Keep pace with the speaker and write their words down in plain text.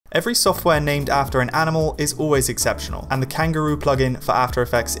Every software named after an animal is always exceptional, and the Kangaroo plugin for After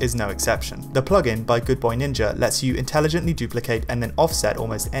Effects is no exception. The plugin by GoodboyNinja lets you intelligently duplicate and then offset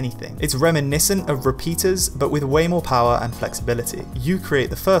almost anything. It's reminiscent of repeaters, but with way more power and flexibility. You create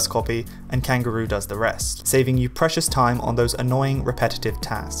the first copy, and Kangaroo does the rest, saving you precious time on those annoying repetitive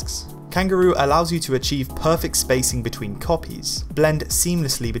tasks. Kangaroo allows you to achieve perfect spacing between copies, blend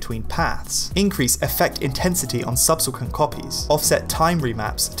seamlessly between paths, increase effect intensity on subsequent copies, offset time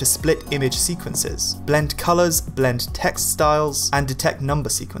remaps to split image sequences, blend colors, blend text styles, and detect number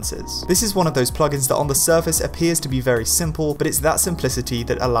sequences. This is one of those plugins that on the surface appears to be very simple, but it's that simplicity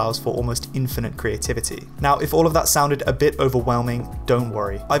that allows for almost infinite creativity. Now, if all of that sounded a bit overwhelming, don't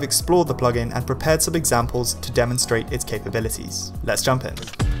worry. I've explored the plugin and prepared some examples to demonstrate its capabilities. Let's jump in.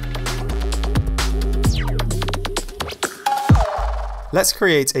 Let's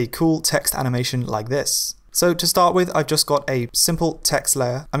create a cool text animation like this. So to start with, I've just got a simple text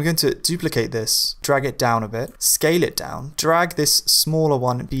layer. I'm going to duplicate this, drag it down a bit, scale it down, drag this smaller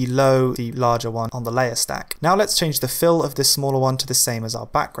one below the larger one on the layer stack. Now let's change the fill of this smaller one to the same as our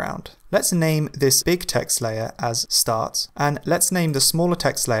background. Let's name this big text layer as start, and let's name the smaller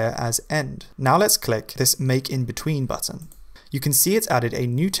text layer as end. Now let's click this make in between button. You can see it's added a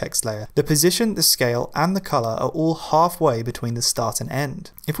new text layer. The position, the scale, and the color are all halfway between the start and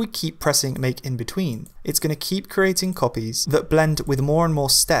end. If we keep pressing make in between, it's going to keep creating copies that blend with more and more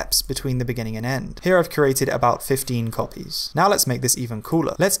steps between the beginning and end. Here I've created about 15 copies. Now let's make this even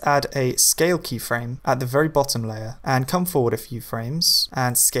cooler. Let's add a scale keyframe at the very bottom layer and come forward a few frames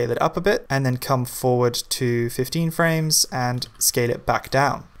and scale it up a bit, and then come forward to 15 frames and scale it back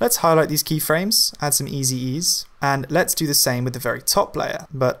down. Let's highlight these keyframes, add some easy ease, and let's do the same with the very top layer,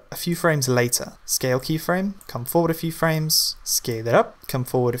 but a few frames later. Scale keyframe, come forward a few frames, scale it up, come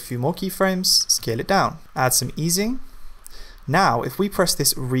forward a few more keyframes, scale it down. Add some easing. Now, if we press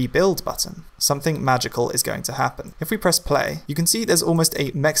this rebuild button, something magical is going to happen. If we press play, you can see there's almost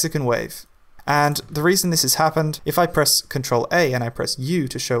a Mexican wave. And the reason this has happened, if I press Ctrl A and I press U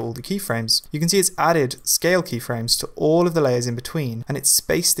to show all the keyframes, you can see it's added scale keyframes to all of the layers in between, and it's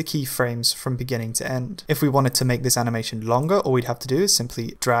spaced the keyframes from beginning to end. If we wanted to make this animation longer, all we'd have to do is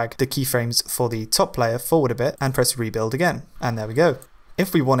simply drag the keyframes for the top layer forward a bit and press rebuild again. And there we go.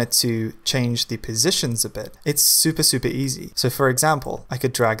 If we wanted to change the positions a bit, it's super easy. So for example, I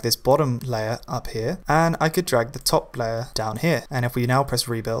could drag this bottom layer up here, and I could drag the top layer down here. And if we now press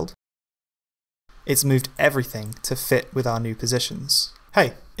rebuild, it's moved everything to fit with our new positions.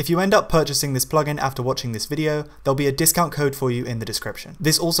 Hey, if you end up purchasing this plugin after watching this video, there'll be a discount code for you in the description.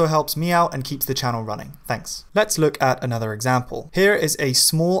 This also helps me out and keeps the channel running. Thanks. Let's look at another example. Here is a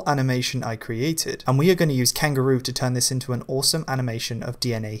small animation I created, and we are going to use Kangaroo to turn this into an awesome animation of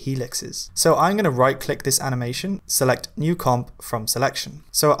DNA helixes. So I'm going to right click this animation, select new comp from selection.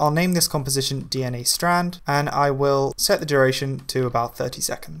 So I'll name this composition DNA strand, and I will set the duration to about 30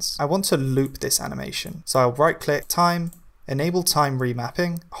 seconds. I want to loop this animation. So I'll right click time, enable time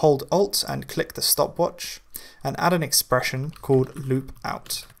remapping, hold Alt and click the stopwatch, and add an expression called loop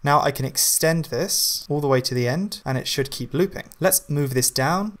out. Now I can extend this all the way to the end, and it should keep looping. Let's move this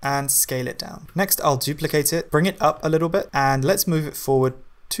down and scale it down. Next I'll duplicate it, bring it up a little bit, and let's move it forward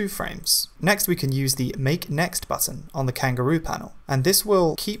 2 frames. Next we can use the Make Next button on the Kangaroo panel, and this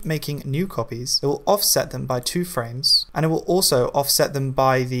will keep making new copies. It will offset them by 2 frames, and it will also offset them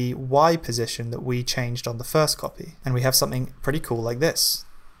by the Y position that we changed on the first copy. And we have something pretty cool like this.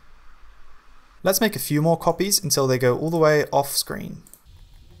 Let's make a few more copies until they go all the way off screen.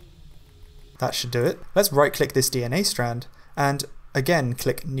 That should do it. Let's right click this DNA strand and again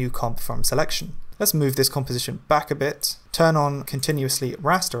click New Comp from selection. Let's move this composition back a bit, turn on continuously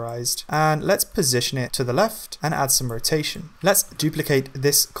rasterized, and let's position it to the left and add some rotation. Let's duplicate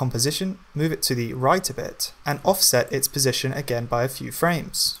this composition, move it to the right a bit, and offset its position again by a few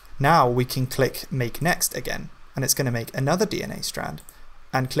frames. Now we can click Make Next again, and it's going to make another DNA strand,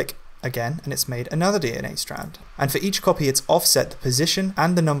 and click again, and it's made another DNA strand. And for each copy, it's offset the position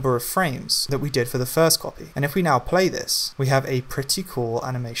and the number of frames that we did for the first copy. And if we now play this, we have a pretty cool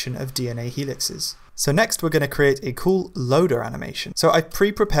animation of DNA helixes. So next we're going to create a cool loader animation. So I've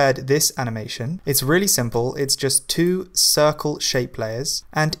pre-prepared this animation. It's really simple. It's just 2 circle shape layers,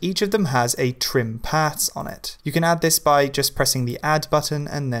 and each of them has a trim paths on it. You can add this by just pressing the add button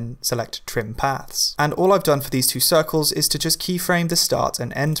and then select trim paths. And all I've done for these 2 circles is to just keyframe the start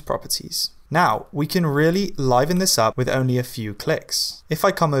and end properties. Now, we can really liven this up with only a few clicks. If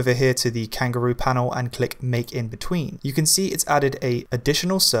I come over here to the Kangaroo panel and click Make In Between, you can see it's added an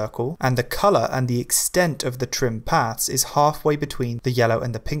additional circle, and the color and the extent of the trim paths is halfway between the yellow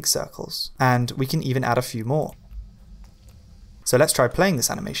and the pink circles. And we can even add a few more. So let's try playing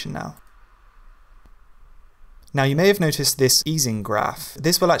this animation now. Now you may have noticed this easing graph.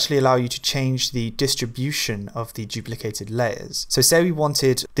 This will actually allow you to change the distribution of the duplicated layers. So say we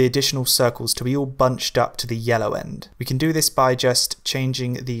wanted the additional circles to be all bunched up to the yellow end. We can do this by just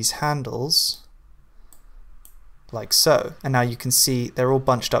changing these handles like so. And now you can see they're all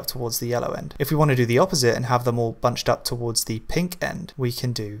bunched up towards the yellow end. If we want to do the opposite and have them all bunched up towards the pink end, we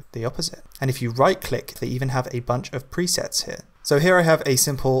can do the opposite. And if you right click, they even have a bunch of presets here. So here I have a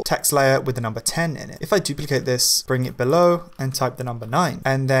simple text layer with the number 10 in it. If I duplicate this, bring it below and type the number 9,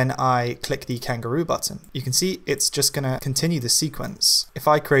 and then I click the Kangaroo button, you can see it's just gonna continue the sequence. If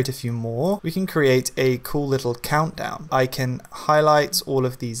I create a few more, we can create a cool little countdown. I can highlight all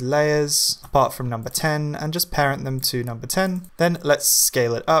of these layers apart from number 10 and just parent them to number 10. Then let's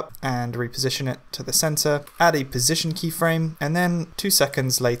scale it up and reposition it to the center, add a position keyframe, and then 2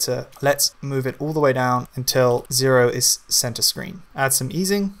 seconds later, let's move it all the way down until 0 is center screen. Add some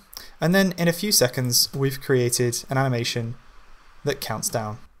easing, and then in a few seconds we've created an animation that counts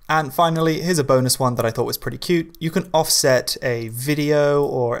down. And finally, here's a bonus one that I thought was pretty cute. You can offset a video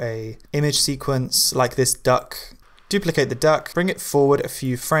or a image sequence like this duck. Duplicate the duck, bring it forward a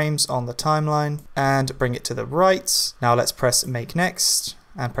few frames on the timeline, and bring it to the right. Now let's press make next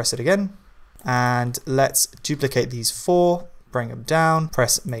and press it again. And let's duplicate these 4, bring them down,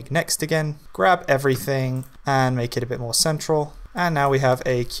 press make next again, grab everything and make it a bit more central. And now we have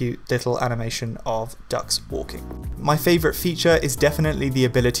a cute little animation of ducks walking. My favorite feature is definitely the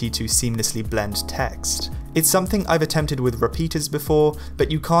ability to seamlessly blend text. It's something I've attempted with repeaters before,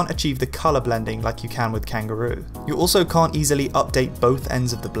 but you can't achieve the color blending like you can with Kangaroo. You also can't easily update both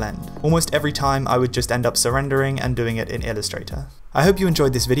ends of the blend. Almost every time I would just end up surrendering and doing it in Illustrator. I hope you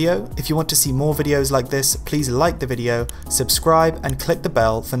enjoyed this video. If you want to see more videos like this, please like the video, subscribe, and click the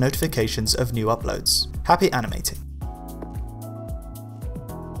bell for notifications of new uploads. Happy animating!